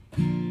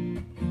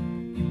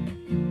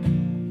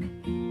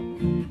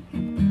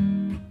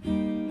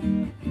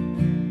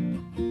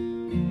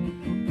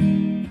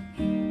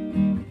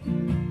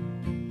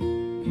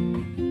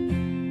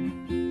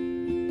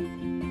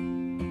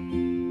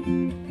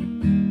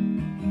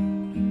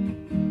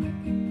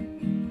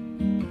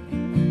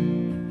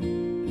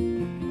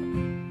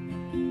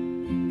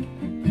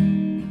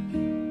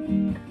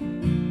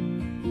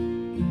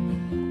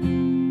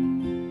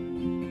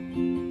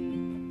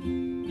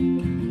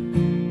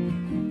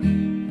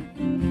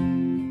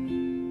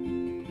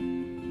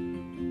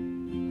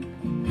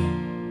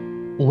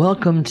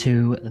Welcome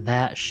to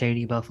That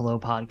Shady Buffalo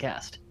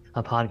Podcast,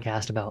 a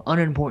podcast about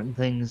unimportant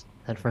things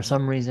that for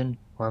some reason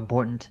are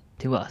important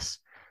to us.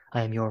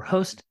 I am your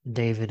host,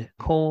 David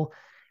Cole,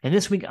 and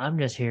this week I'm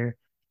just here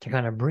to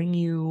kind of bring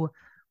you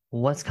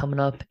what's coming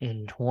up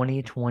in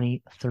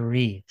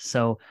 2023.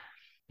 So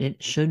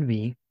it should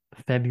be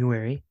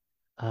February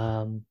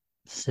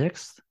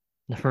 6th,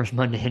 the first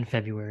Monday in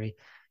February.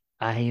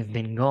 I have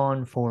been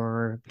gone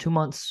for 2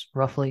 months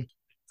roughly,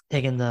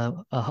 taking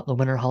the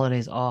winter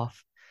holidays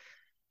off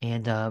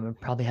and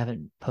probably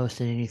haven't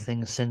posted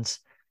anything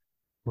since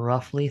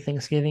roughly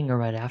Thanksgiving or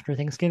right after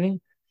Thanksgiving.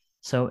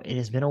 So it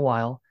has been a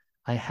while.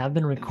 I have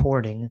been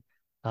recording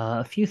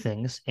a few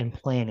things and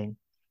planning.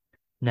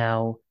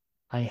 Now,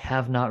 I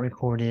have not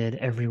recorded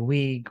every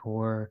week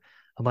or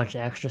a bunch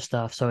of extra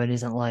stuff, so it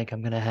isn't like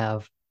I'm gonna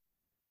have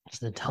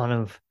just a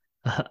ton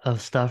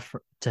of stuff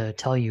to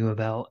tell you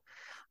about.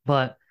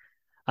 But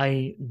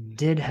I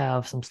did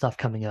have some stuff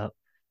coming up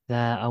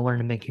that I wanted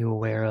to make you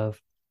aware of.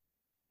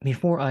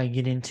 Before I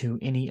get into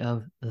any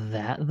of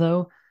that,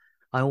 though,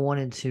 I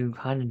wanted to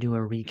kind of do a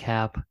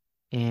recap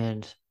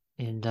and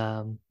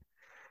and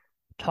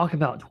talk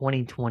about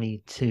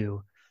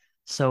 2022.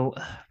 So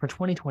for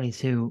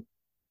 2022,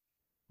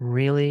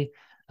 really,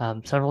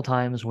 several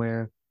times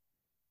where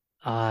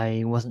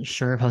I wasn't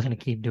sure if I was going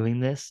to keep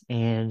doing this,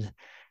 and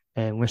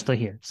we're still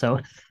here. So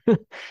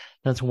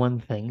that's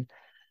one thing.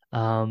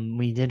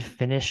 We did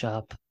finish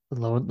up the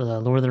Lord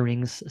of the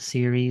Rings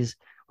series,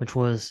 which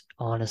was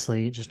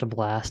honestly just a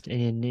blast.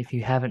 And if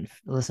you haven't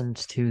listened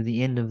to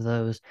the end of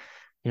those,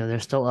 they're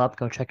still up.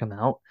 Go check them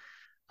out.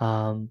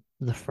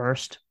 The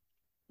first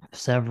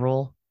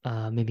several,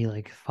 maybe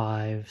like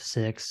five,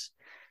 six,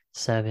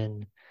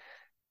 seven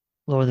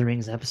Lord of the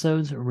Rings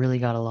episodes really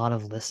got a lot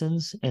of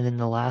listens, and then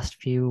the last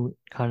few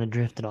kind of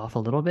drifted off a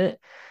little bit.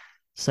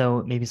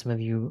 So maybe some of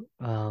you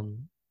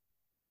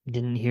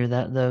didn't hear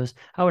those.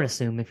 I would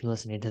assume if you're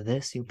listening to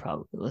this, you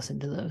probably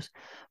listened to those.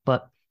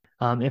 But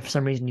if for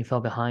some reason you fell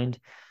behind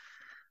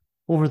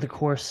over the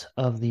course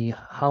of the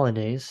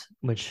holidays,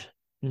 which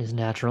is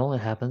natural, it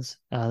happens,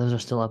 those are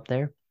still up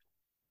there.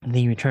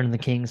 The Return of the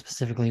King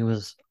specifically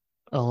was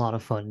a lot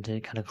of fun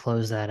to kind of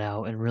close that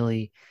out and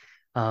really,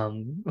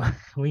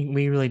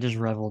 we really just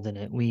reveled in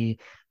it. We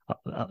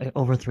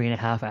over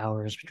 3.5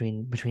 hours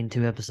between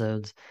two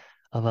episodes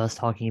of us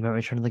talking about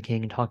Return of the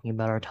King and talking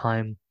about our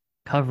time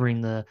covering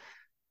the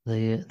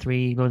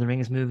three Lord of the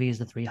Rings movies,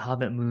 the three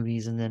Hobbit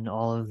movies, and then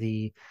all of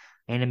the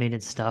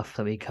animated stuff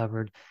that we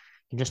covered,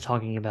 and just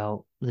talking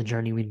about the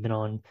journey we'd been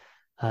on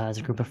as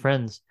a group of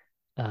friends,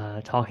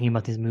 talking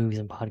about these movies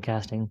and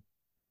podcasting,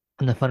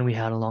 and the fun we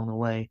had along the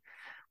way.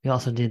 We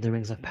also did the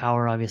Rings of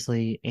Power,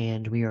 obviously,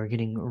 and we are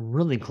getting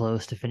really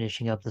close to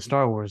finishing up the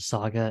Star Wars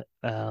saga.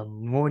 We've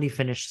already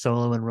finished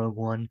Solo and Rogue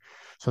One,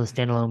 so the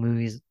standalone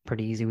movies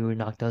pretty easy. We would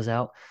knock those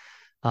out.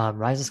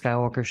 Rise of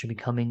Skywalker should be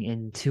coming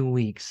in 2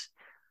 weeks.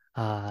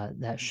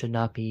 That should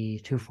not be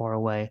too far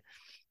away.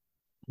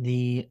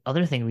 The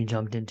other thing we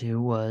jumped into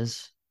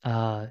was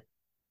talking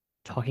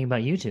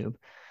about YouTube,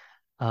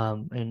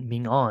 and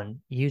being on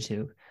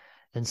YouTube.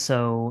 And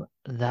so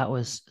that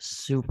was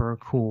super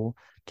cool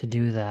to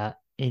do that.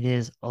 It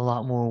is a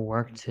lot more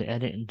work to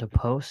edit and to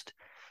post.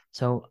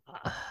 So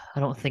I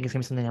don't think it's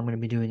gonna be something I'm gonna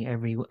be doing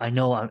every. I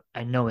know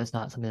it's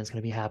not something that's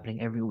gonna be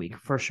happening every week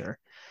for sure.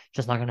 It's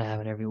just not gonna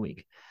happen every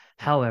week.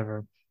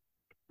 However,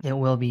 it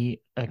will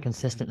be a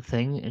consistent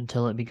thing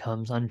until it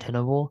becomes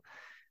untenable.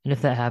 And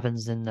if that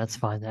happens, then that's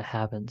fine. That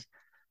happens.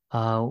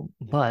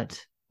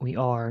 But we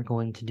are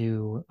going to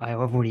do. I've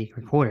already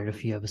recorded a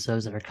few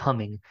episodes that are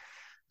coming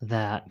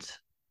that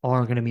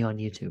are going to be on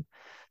YouTube.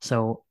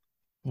 So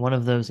one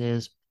of those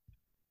is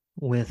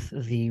with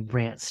the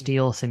Brant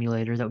Steel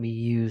simulator that we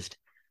used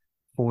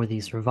for the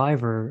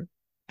Survivor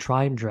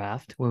tribe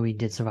draft, where we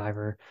did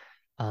Survivor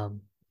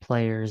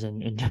players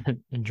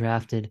and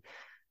drafted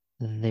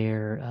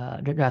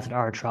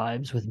our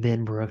tribes with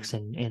Ben Brooks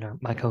and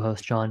my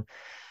co-host John.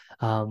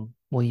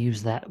 We'll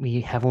use that.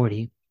 We have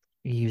already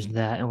used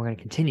that, and we're going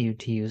to continue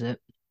to use it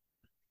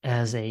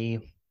as a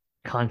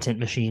content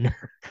machine,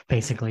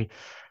 basically.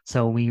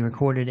 So we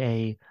recorded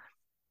a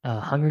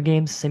Hunger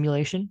Games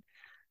simulation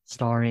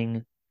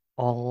starring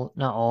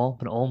not all,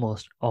 but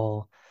almost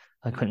all.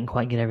 I couldn't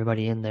quite get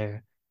everybody in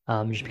there,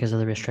 just because of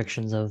the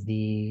restrictions of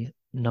the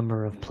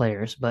number of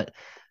players, but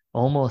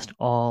almost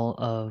all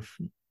of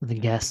the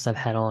guests I've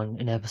had on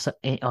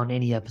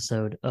any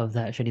episode of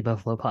That Shady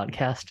Buffalo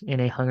podcast in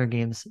a Hunger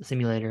Games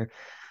simulator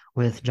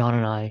with John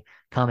and I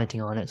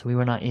commenting on it. So we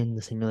were not in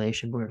the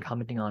simulation, but we were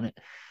commenting on it.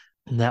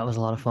 And that was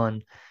a lot of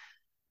fun,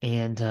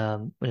 and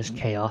it was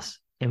chaos.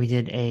 And we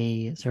did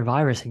a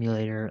Survivor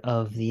simulator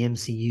of the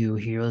MCU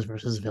heroes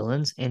versus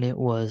villains, and it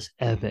was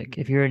epic.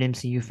 If you're an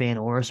MCU fan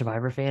or a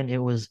Survivor fan, it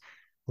was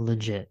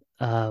legit.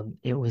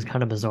 It was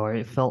kind of bizarre.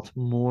 It felt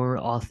more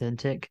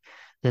authentic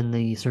than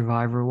the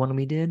Survivor one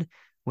we did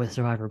with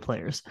Survivor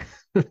players.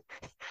 I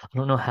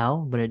don't know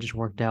how, but it just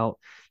worked out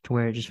to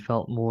where it just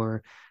felt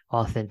more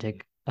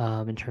authentic,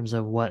 in terms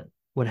of what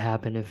would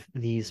happen if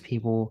these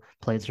people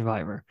played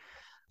Survivor.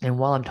 And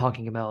while I'm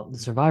talking about the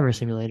Survivor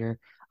Simulator,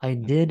 I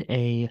did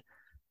an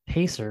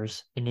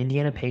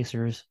Indiana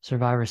Pacers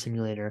Survivor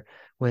Simulator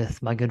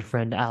with my good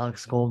friend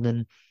Alex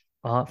Golden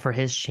for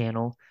his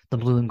channel, The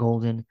Blue and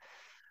Golden,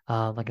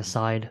 like a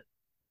side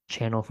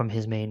channel from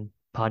his main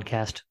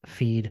podcast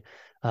feed,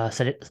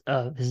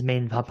 his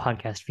main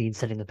podcast feed,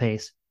 Setting the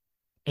Pace.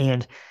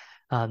 And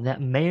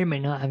that may or may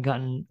not have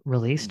gotten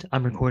released.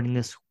 I'm recording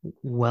this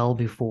well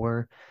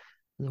before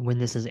when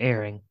this is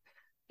airing.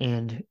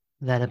 And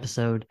that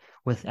episode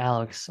with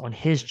Alex on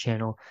his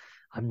channel,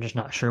 I'm just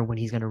not sure when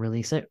he's going to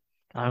release it.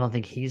 I don't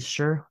think he's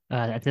sure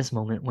at this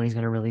moment when he's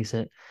going to release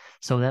it.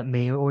 So that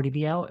may already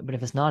be out. But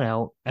if it's not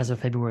out as of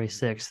February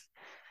 6th,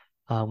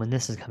 when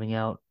this is coming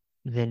out,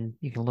 then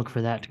you can look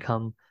for that to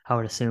come, I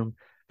would assume,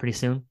 pretty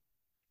soon.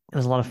 It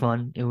was a lot of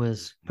fun. It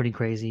was pretty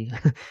crazy.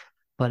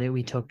 But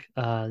we took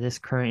this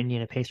current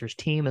Indiana Pacers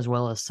team as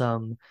well as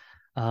some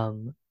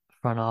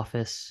front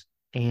office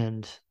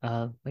and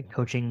like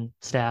coaching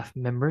staff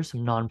members,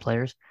 some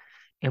non-players,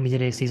 and we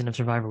did a season of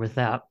Survivor with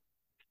that.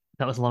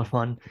 That was a lot of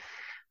fun.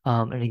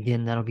 And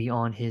again, that'll be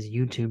on his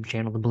YouTube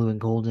channel, The Blue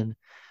and Golden.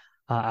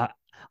 I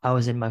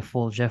was in my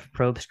full Jeff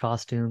Probst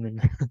costume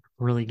and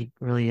really,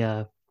 really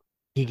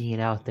geeking it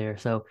out there.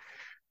 So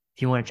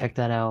if you want to check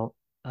that out,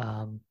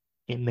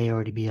 it may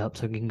already be up.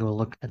 So you can go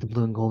look at The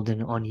Blue and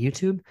Golden on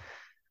YouTube.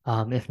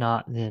 If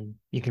not, then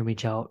you can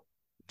reach out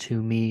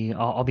to me.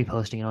 I'll be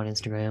posting it on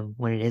Instagram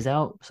when it is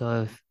out.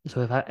 So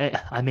if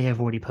I may have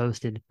already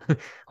posted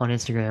on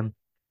Instagram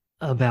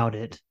about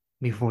it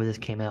before this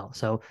came out.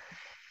 So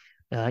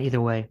either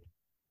way,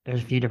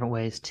 there's a few different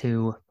ways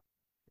to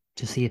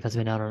see if it's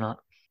been out or not.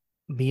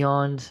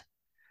 Beyond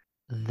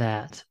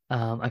that,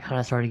 I kind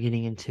of started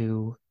getting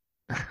into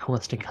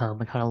what's to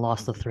come. I kind of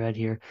lost the thread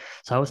here.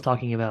 So I was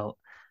talking about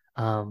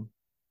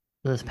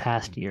this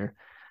past year,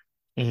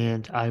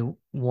 and I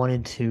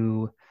wanted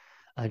to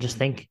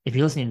just if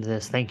you're listening to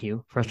this, thank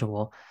you, first of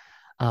all.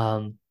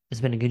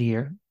 It's been a good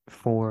year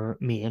for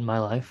me in my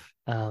life.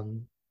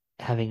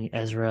 Having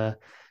Ezra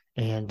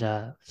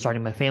and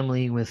starting my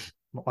family with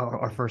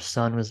our first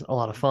son was a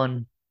lot of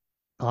fun,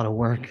 a lot of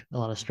work, a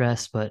lot of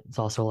stress, but it's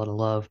also a lot of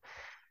love.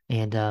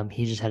 And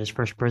he just had his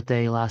first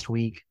birthday last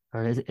week,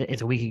 or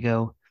it's a week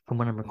ago from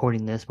when I'm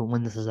recording this, but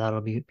when this is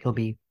out, he'll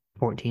be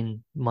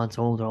 14 months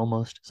old or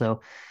almost.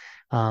 So,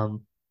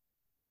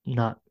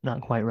 not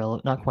quite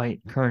relevant, not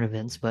quite current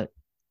events, but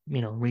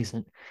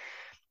recent.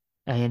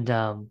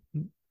 And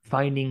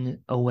finding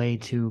a way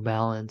to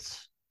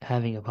balance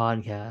having a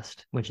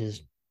podcast, which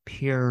is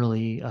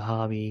purely a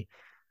hobby,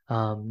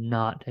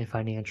 not a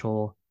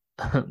financial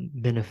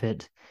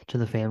benefit to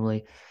the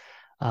family.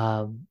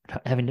 Having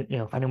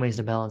to, finding ways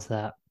to balance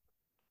that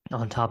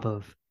on top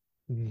of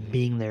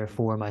being there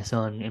for my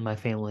son and my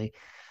family,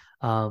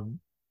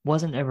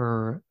 wasn't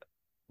ever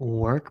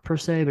work per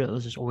se, but it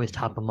was just always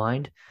top of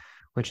mind,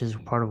 which is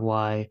part of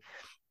why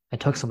I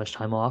took so much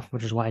time off,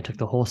 which is why I took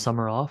the whole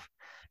summer off.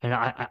 And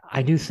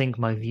I do think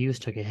my views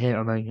took a hit,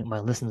 or my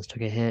listens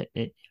took a hit.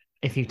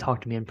 If you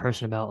talk to me in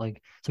person about,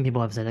 like, some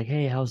people have said, like,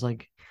 hey, how's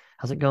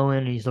it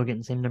going? Are you still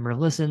getting the same number of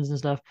listens and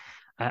stuff?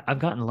 I've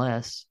gotten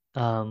less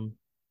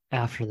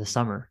after the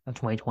summer of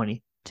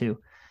 2022.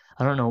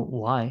 I don't know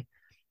why.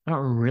 I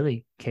don't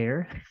really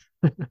care.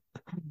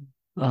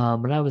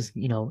 But I was,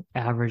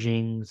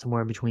 averaging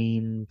somewhere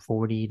between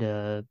 40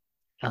 to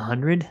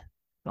 100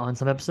 on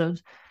some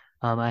episodes.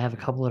 I have a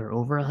couple that are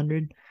over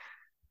 100,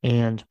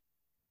 and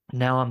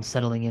now I'm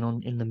settling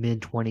in the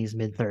mid 20s,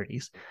 mid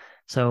 30s.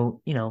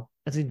 So,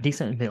 it's a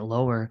decent bit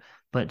lower,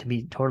 but to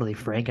be totally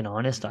frank and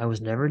honest, I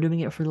was never doing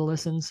it for the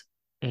listens,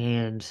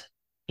 and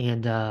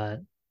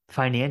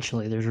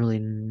financially, there's really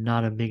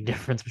not a big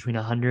difference between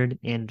 100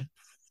 and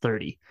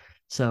 30.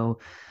 So,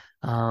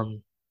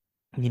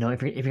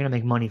 if you're gonna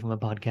make money from a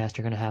podcast,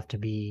 you're gonna have to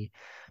be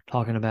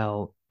talking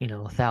about,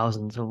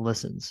 thousands of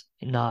listens,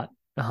 not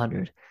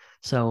 100.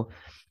 So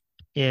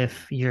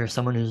if you're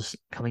someone who's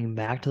coming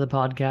back to the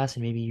podcast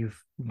and maybe you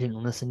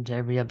didn't listen to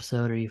every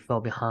episode, or you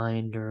fell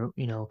behind, or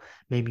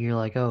maybe you're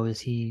like, oh,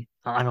 is he?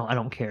 I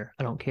don't care.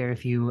 I don't care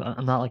if you.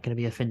 I'm not, like, going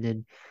to be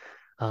offended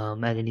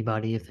at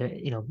anybody if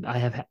they, I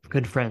have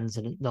good friends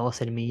and they'll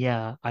say to me,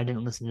 yeah, I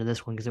didn't listen to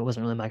this one because it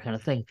wasn't really my kind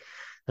of thing.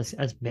 That's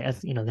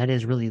that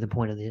is really the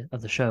point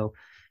of the show,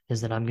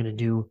 is that I'm going to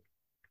do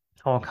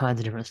all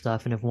kinds of different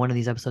stuff, and if one of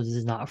these episodes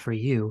is not for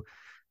you,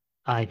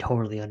 I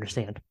totally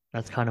understand.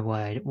 That's kind of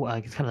why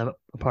it's kind of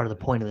a part of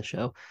the point of the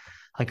show.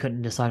 I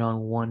couldn't decide on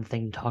one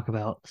thing to talk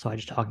about, so I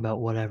just talk about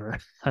whatever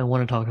I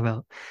want to talk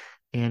about.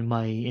 And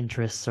my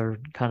interests are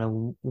kind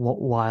of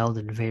wild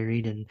and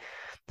varied. And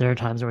there are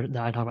times where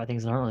I talk about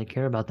things that I don't really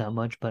care about that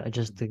much, but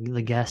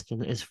the guest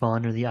is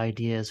fun, or the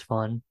idea is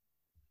fun.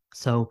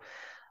 So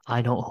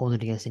I don't hold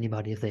it against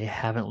anybody if they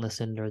haven't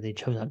listened or they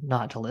chose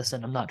not to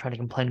listen. I'm not trying to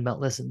complain about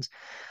listens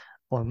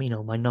or,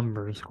 my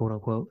numbers, quote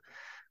unquote,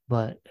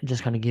 but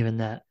just kind of giving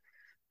that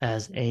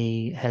as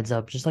a heads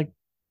up. Just like,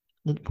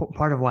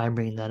 part of why I'm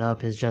bringing that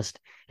up is just,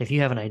 if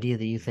you have an idea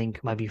that you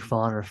think might be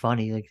fun or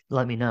funny, like,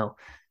 let me know.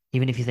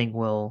 Even if you think,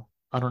 well,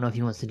 I don't know if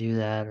he wants to do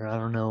that, or I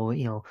don't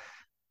know,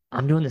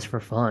 I'm doing this for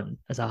fun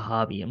as a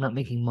hobby. I'm not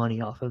making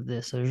money off of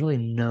this. So there's really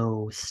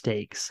no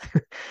stakes.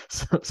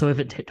 So if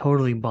it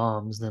totally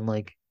bombs, then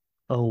like,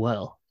 oh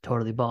well,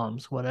 totally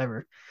bombs,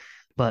 whatever.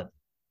 But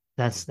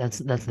that's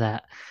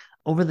that.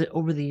 Over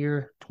the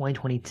year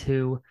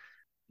 2022,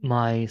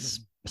 my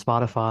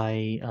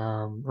Spotify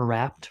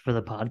Wrapped for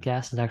the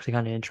podcast is actually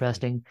kind of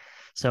interesting.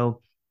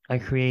 So I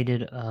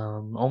created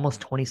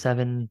almost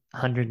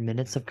 2,700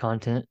 minutes of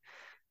content,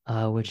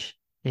 which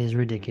is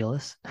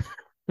ridiculous.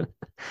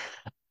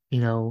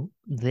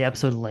 The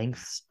episode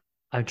lengths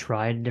I've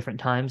tried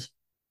different times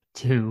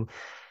to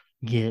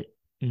get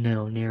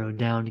narrowed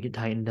down, to get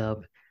tightened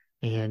up,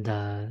 and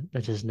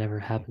that just never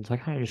happened. So I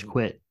kind of just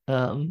quit,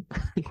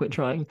 quit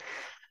trying.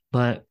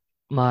 But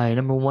my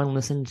number one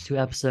listened to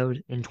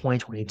episode in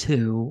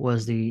 2022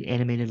 was the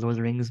animated Lord of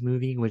the Rings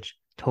movie, which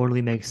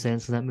totally makes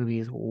sense. That movie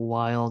is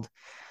wild.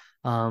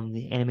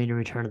 The animated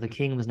Return of the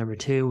King was number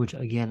two, which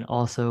again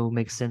also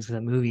makes sense because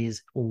that movie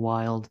is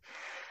wild.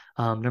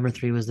 Number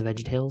three was the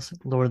VeggieTales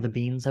Lord of the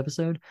Beans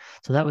episode.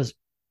 So that was,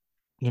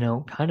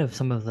 kind of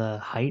some of the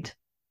height.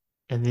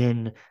 And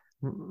then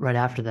right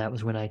after that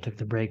was when I took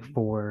the break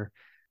for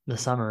the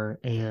summer,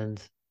 and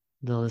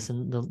the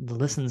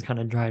listens kind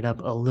of dried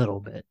up a little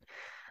bit.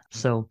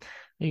 So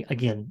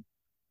again,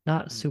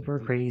 not super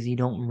crazy.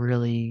 Don't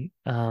really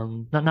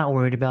not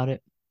worried about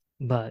it,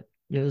 but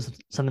it was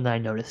something that I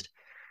noticed.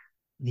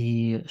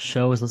 The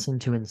show is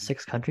listened to in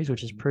 6 countries,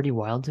 which is pretty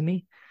wild to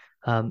me.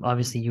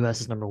 Obviously,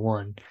 US is number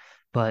one,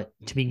 but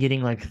to be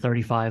getting like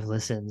 35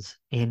 listens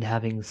and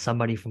having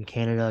somebody from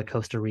Canada,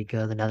 Costa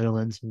Rica, the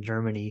Netherlands, and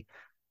Germany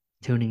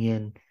tuning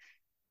in,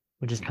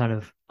 which is kind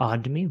of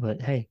odd to me,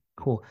 but hey,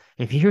 cool.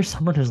 If you hear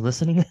someone who's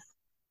listening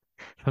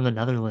from the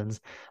Netherlands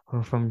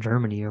or from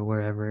Germany or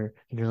wherever,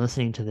 and you're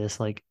listening to this,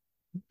 like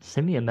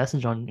send me a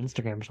message on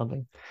Instagram or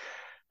something.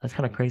 That's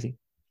kind of crazy.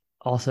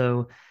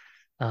 Also,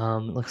 it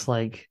looks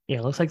like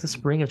the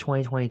spring of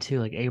 2022,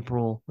 like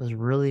April, was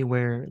really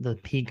where the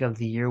peak of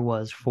the year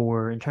was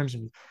for in terms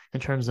of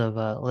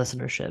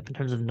listenership, in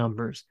terms of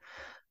numbers,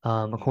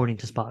 according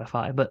to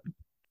Spotify. But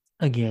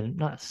again,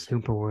 not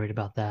super worried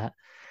about that.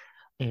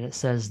 And it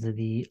says that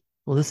the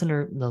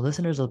listeners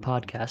of the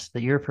podcast,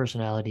 that your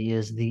personality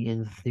is the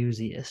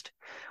enthusiast,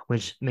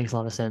 which makes a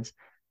lot of sense.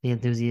 The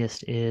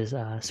enthusiast is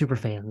super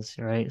fans,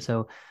 right?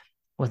 So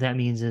what that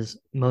means is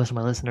most of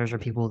my listeners are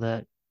people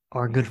that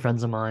are good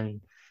friends of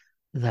mine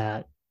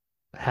that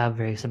have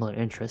very similar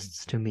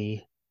interests to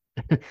me.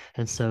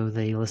 And so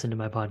they listen to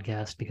my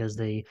podcast because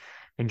they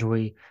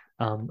enjoy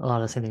a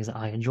lot of the same things that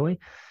I enjoy.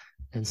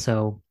 And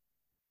so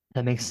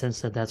that makes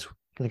sense that that's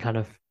the kind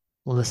of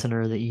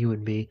listener that you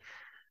would be,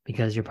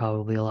 because you're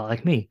probably a lot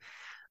like me.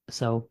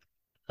 So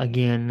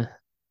again,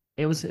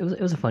 it was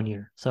a fun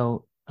year.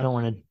 So I don't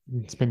want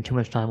to spend too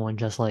much time on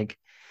just like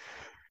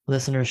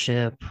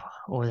listenership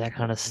or that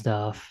kind of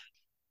stuff.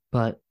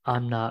 But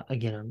I'm not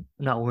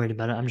worried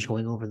about it. I'm just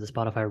going over the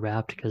Spotify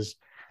Wrapped because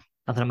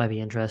I thought it might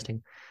be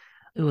interesting.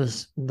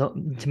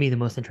 To me, the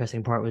most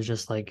interesting part was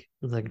just like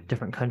the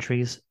different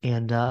countries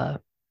and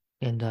how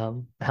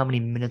many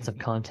minutes of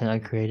content I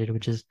created,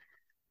 which is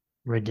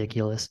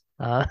ridiculous.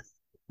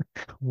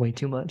 Way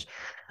too much.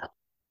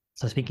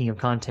 So speaking of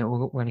content,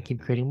 we're going to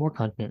keep creating more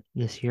content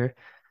this year.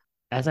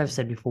 As I've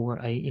said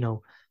before,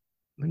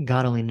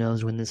 God only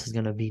knows when this is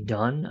going to be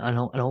done. I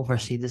don't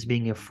foresee this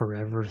being a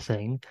forever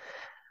thing.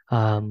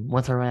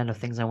 Once I run out of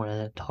things I want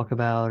to talk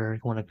about or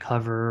want to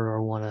cover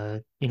or want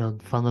to,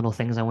 fun little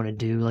things I want to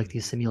do, like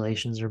these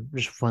simulations or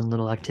just fun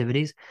little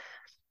activities.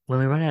 When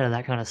we run out of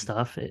that kind of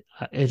stuff,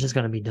 it's just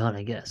going to be done,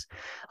 I guess.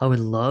 I would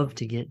love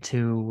to get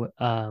to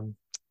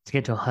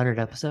 100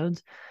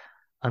 episodes.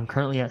 I'm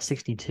currently at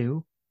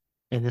 62,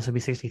 and this will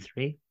be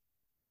 63.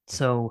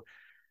 So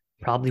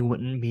probably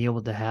wouldn't be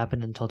able to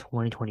happen until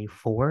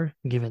 2024,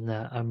 given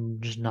that I'm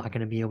just not going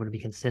to be able to be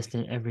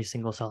consistent every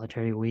single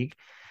solitary week.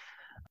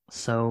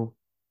 So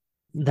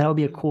that would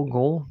be a cool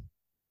goal,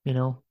 you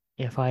know,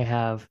 if I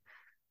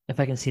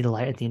can see the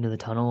light at the end of the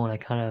tunnel and I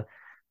kind of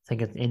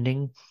think it's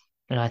ending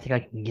and I think I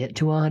can get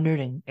to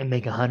 100 and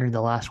make 100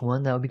 the last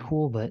one, that would be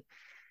cool. But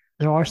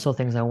there are still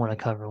things I want to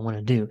cover and want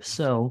to do.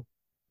 So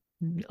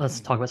let's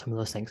talk about some of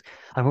those things.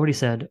 I've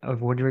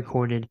already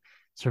recorded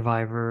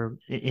Survivor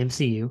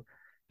MCU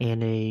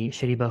and a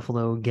Shady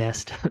Buffalo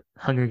guest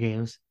Hunger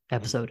Games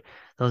episode.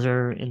 Those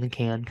are in the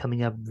can,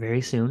 coming up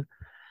very soon.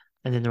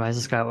 And then The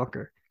Rise of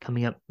Skywalker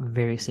coming up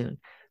very soon.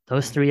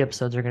 Those 3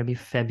 episodes are going to be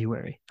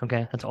February.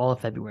 Okay. That's all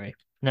of February.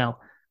 Now,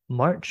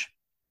 March,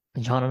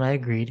 John and I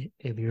agreed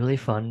it'd be really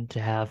fun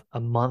to have a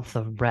month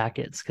of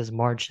brackets because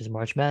March is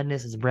March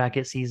Madness, it's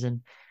bracket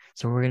season.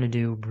 So we're going to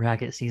do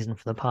bracket season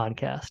for the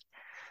podcast.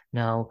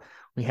 Now,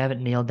 we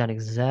haven't nailed down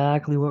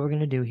exactly what we're going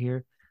to do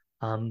here,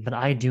 but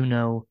I do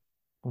know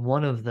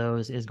one of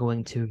those is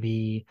going to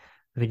be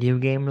video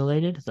game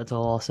related. That's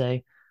all I'll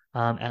say.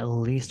 At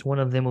least one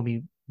of them will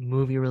be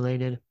movie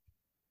related.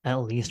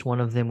 At least one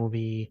of them will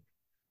be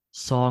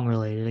song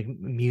related, like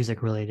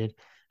music related,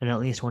 and at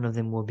least one of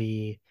them will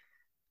be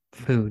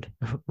food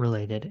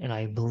related. And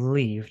I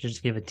believe, just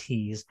to give a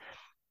tease,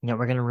 that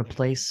we're going to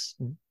replace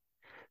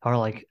our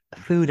like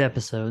food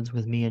episodes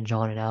with me and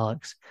John and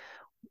Alex,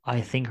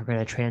 I think are going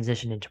to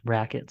transition into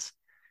brackets.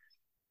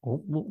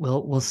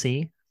 We'll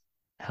see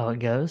how it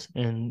goes,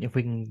 and if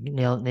we can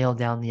nail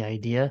down the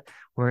idea.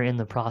 We're in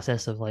the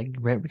process of like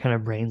kind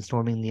of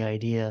brainstorming the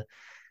idea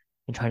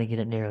and trying to get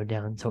it narrowed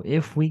down. So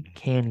if we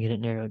can get it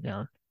narrowed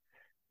down,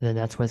 then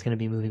that's what it's going to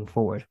be moving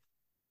forward.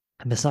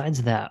 And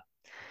besides that,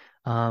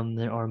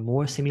 there are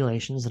more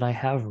simulations that I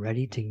have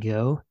ready to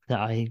go that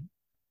I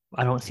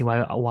don't see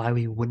why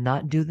we would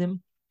not do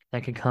them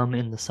that could come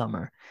in the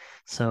summer.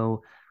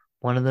 So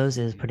one of those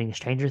is putting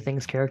Stranger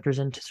Things characters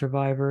into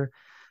Survivor.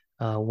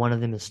 One of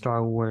them is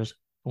Star Wars.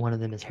 One of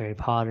them is Harry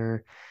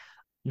Potter.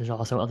 There's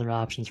also other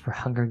options for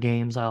Hunger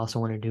Games. I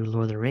also want to do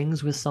Lord of the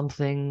Rings with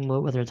something,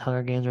 whether it's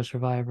Hunger Games or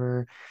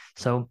Survivor.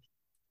 So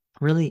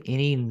really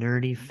any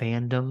nerdy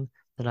fandom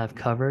that I've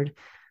covered,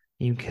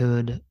 you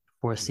could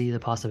foresee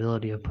the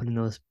possibility of putting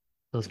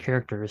those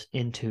characters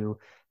into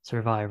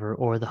Survivor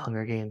or the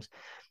Hunger Games.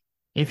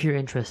 If you're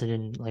interested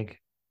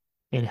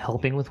in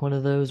helping with one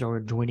of those or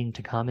joining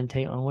to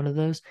commentate on one of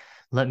those,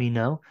 let me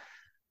know.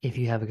 If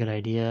you have a good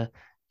idea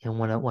and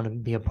want to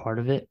be a part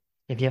of it.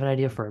 If you have an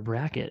idea for a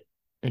bracket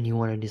and you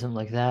want to do something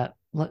like that,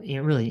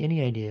 really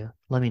any idea,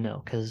 let me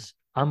know, because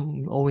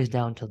I'm always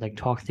down to like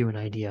talk through an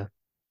idea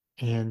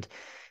and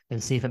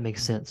see if it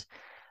makes sense.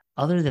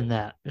 Other than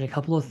that, there's a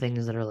couple of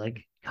things that are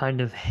like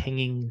kind of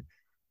hanging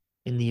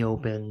in the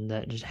open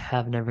that just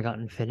have never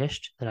gotten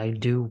finished that I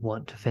do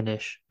want to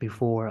finish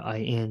before I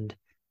end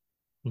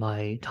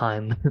my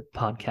time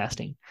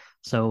podcasting.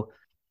 So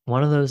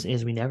one of those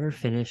is we never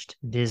finished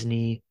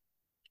Disney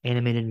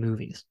animated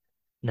movies.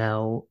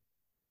 Now,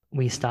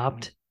 we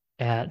stopped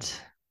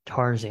at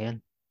Tarzan.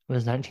 It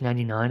was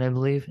 1999, I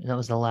believe, and that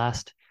was the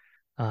last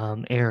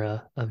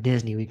era of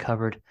Disney we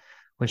covered,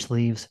 which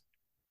leaves,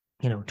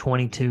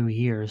 22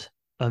 years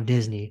of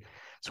Disney.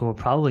 So we'll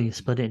probably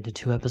split it into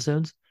two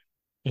episodes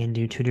and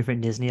do two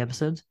different Disney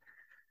episodes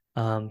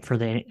for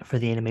the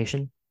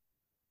animation.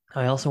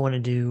 I also want to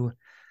do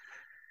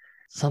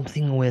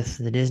something with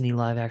the Disney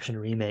live action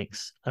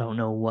remakes. I don't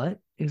know what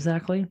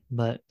exactly,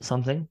 but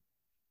something.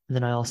 And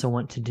then I also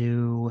want to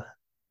do.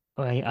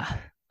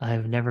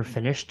 I've never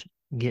finished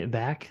Get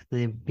Back,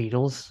 the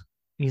Beatles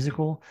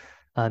musical.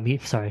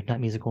 Sorry, not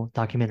musical,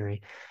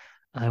 documentary.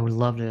 I would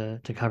love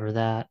to cover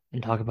that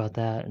and talk about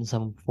that in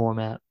some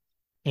format.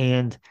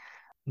 And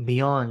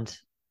beyond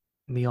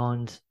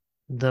beyond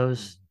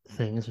those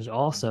things, there's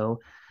also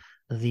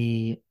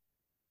the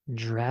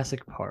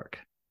Jurassic Park.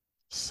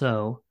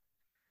 So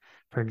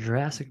for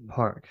Jurassic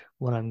Park,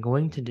 what I'm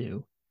going to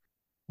do,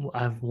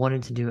 I've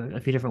wanted to do it a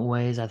few different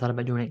ways. I thought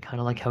about doing it kind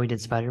of like how we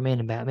did Spider-Man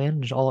and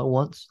Batman, just all at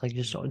once, like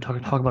just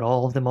talk about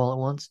all of them all at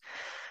once,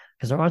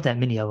 because there aren't that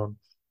many of them.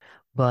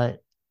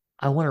 But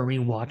I want to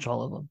rewatch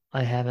all of them.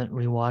 I haven't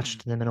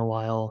rewatched them in a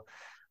while.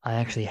 I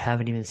actually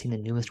haven't even seen the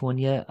newest one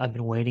yet. I've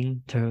been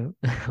waiting to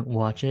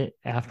watch it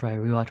after I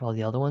rewatch all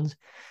the other ones.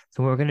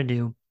 So what we're gonna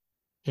do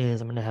is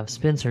I'm gonna have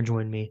Spencer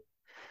join me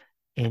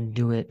and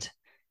do it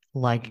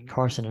like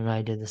Carson and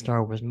I did the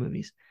Star Wars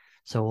movies.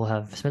 So we'll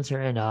have Spencer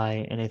and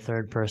I and a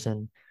third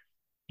person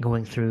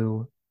going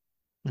through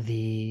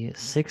the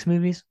six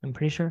movies, I'm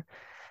pretty sure.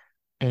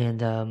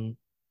 And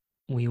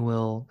we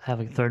will have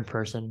a third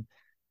person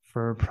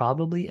for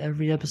probably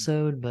every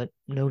episode, but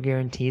no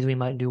guarantees. We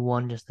might do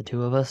one, just the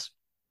two of us.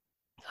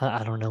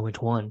 I don't know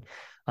which one.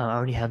 I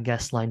already have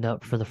guests lined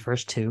up for the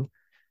first two,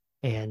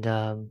 and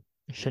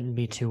it shouldn't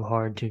be too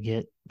hard to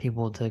get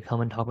people to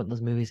come and talk about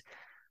those movies.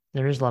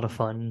 There is a lot of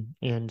fun,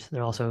 and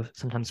they're also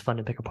sometimes fun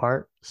to pick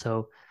apart.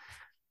 So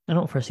I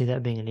don't foresee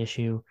that being an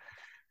issue.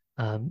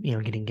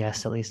 Getting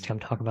guests at least to come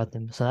talk about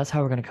them. So that's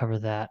how we're going to cover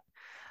that.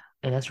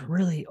 And that's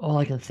really all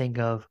I can think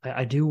of.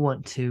 I do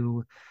want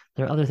to,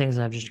 there are other things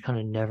that I've just kind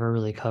of never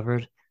really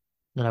covered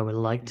that I would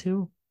like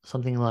to.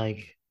 Something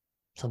like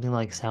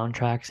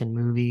soundtracks in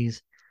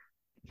movies,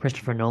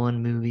 Christopher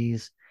Nolan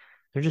movies.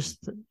 They're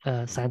just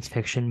science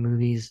fiction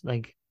movies,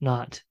 like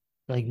not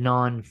like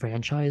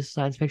non-franchise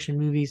science fiction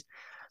movies.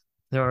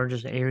 There are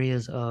just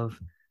areas of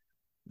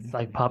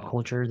like pop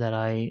culture that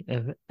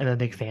am a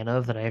big fan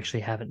of that I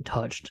actually haven't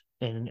touched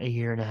in a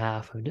year and a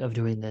half of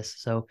doing this.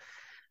 So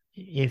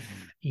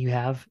if you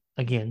have,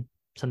 again,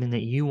 something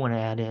that you want to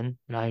add in,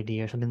 an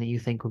idea or something that you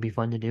think would be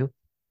fun to do,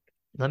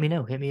 let me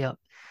know, hit me up.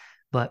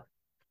 But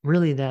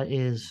really, that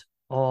is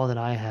all that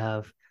I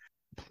have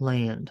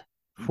planned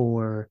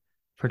for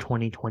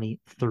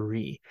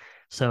 2023.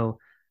 So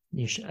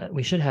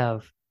we should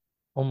have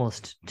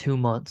almost 2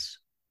 months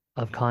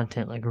of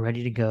content like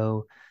ready to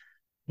go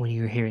when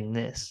you're hearing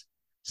this.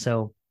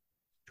 So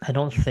I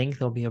don't think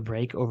there'll be a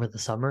break over the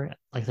summer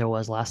like there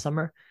was last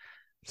summer.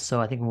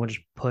 So I think we'll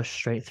just push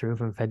straight through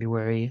from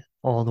February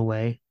all the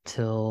way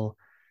till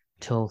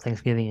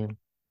Thanksgiving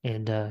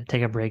and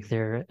take a break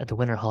there at the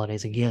winter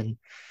holidays again.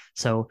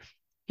 So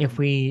if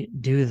we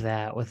do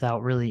that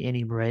without really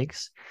any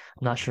breaks,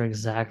 I'm not sure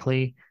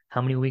exactly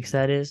how many weeks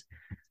that is.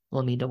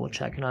 Let me double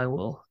check and I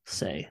will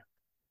say.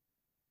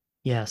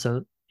 Yeah,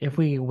 so if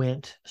we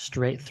went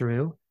straight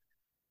through,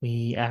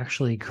 we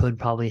actually could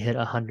probably hit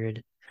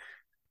 100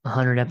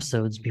 100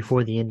 episodes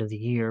before the end of the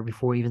year,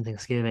 before even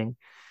Thanksgiving.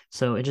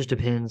 So it just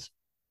depends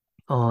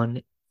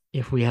on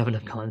if we have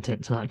enough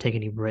content to not take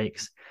any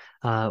breaks.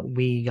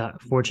 We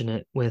got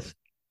fortunate with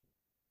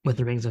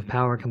the Rings of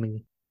Power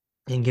coming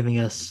and giving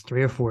us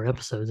 3 or 4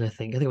 episodes. I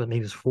think maybe it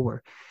was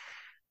 4.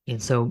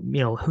 And so,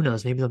 who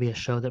knows? Maybe there'll be a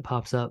show that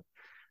pops up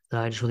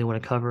that I just really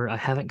want to cover. I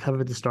haven't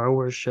covered the Star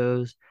Wars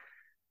shows.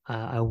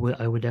 I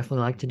would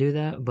definitely like to do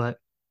that, but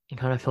it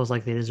kind of feels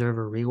like they deserve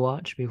a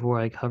rewatch before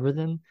I cover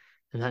them,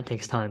 and that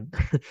takes time.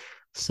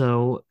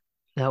 So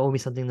that will be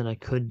something that I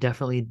could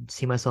definitely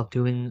see myself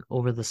doing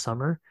over the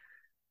summer.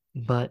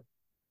 But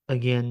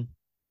again,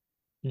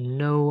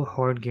 no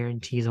hard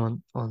guarantees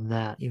on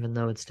that, even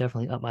though it's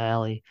definitely up my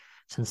alley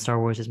since Star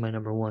Wars is my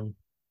number one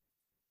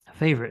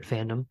favorite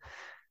fandom.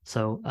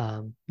 So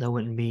that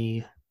wouldn't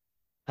be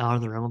out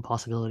of the realm of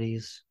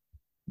possibilities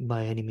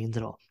by any means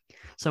at all.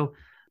 So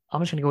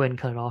I'm just gonna go ahead and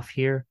cut it off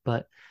here,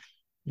 but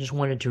just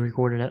wanted to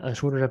record a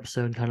shorter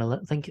episode, kind of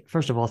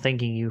first of all,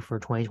 thanking you for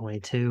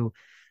 2022.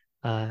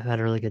 I've had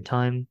a really good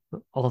time.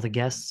 All the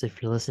guests,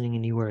 if you're listening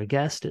and you were a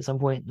guest at some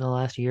point in the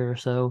last year or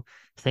so,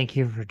 thank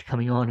you for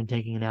coming on and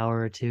taking an hour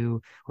or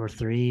 2 or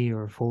 3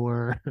 or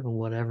 4 or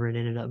whatever it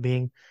ended up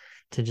being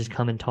to just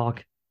come and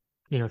talk.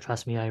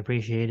 Trust me, I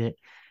appreciate it,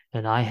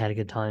 and I had a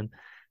good time.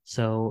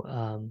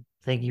 So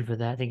thank you for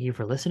that. Thank you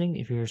for listening.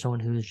 If you're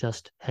someone who's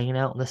just hanging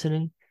out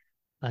listening,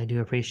 I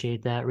do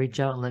appreciate that. Reach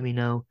out and let me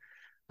know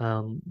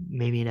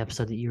maybe an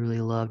episode that you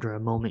really loved or a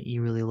moment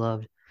you really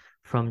loved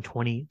from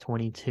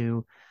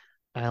 2022.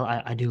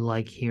 I do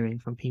like hearing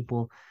from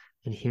people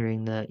and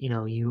hearing that,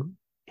 you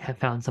have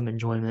found some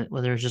enjoyment,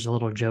 whether it's just a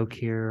little joke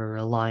here or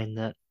a line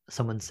that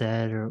someone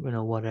said or,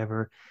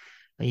 whatever.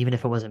 Even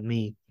if it wasn't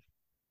me,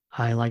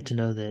 I like to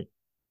know that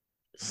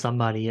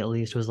somebody at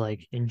least was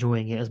like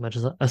enjoying it as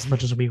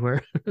much as we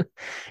were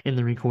in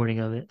the recording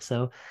of it.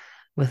 So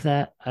with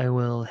that, I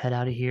will head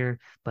out of here.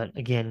 But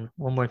again,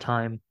 one more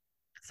time,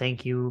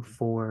 thank you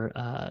for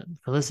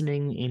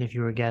listening. And if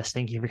you're a guest,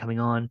 thank you for coming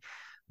on.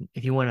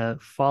 If you want to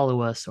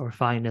follow us or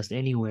find us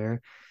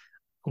anywhere,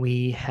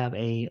 we have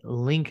a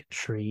link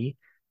tree,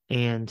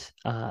 and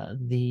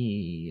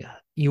the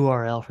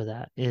URL for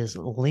that is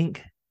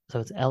link.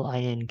 So it's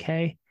link,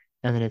 and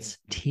then it's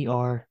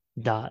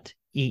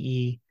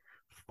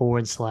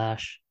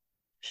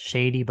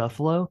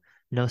tr.ee/ShadyBuffalo,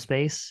 no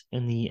space,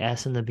 and the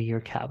S and the B are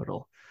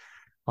capital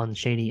on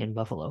Shady and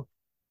Buffalo.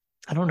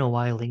 I don't know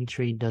why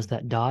Linktree does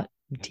that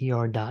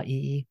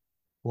tr.ee,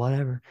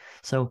 whatever.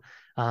 So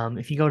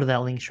if you go to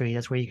that link tree,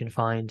 that's where you can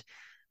find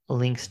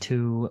links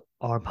to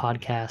our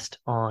podcast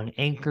on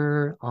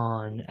Anchor,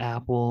 on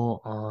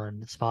Apple,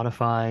 on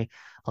Spotify,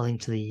 a link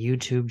to the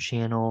YouTube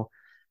channel,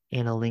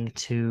 and a link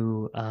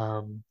to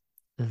I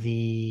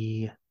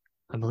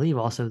believe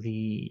also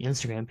the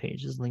Instagram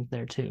page is linked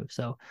there too.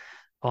 So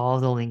all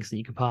the links that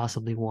you could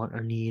possibly want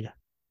or need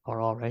are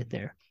all right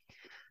there.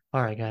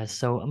 All right, guys.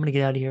 So I'm gonna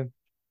get out of here.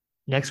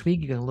 Next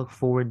week, you're gonna look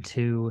forward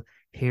to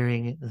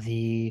hearing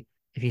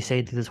if you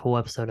stayed through this whole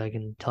episode, I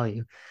can tell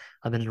you,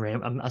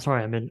 I'm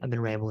sorry, I've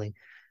been rambling.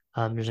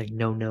 There's like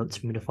no notes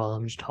for me to follow.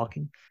 I'm just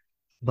talking.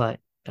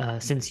 But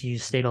since you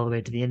stayed all the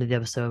way to the end of the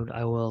episode,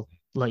 I will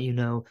let you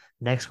know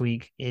next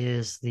week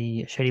is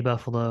the Shady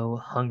Buffalo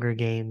Hunger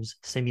Games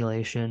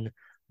simulation.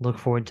 Look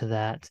forward to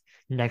that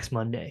next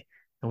Monday.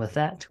 And with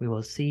that, we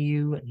will see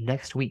you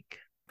next week.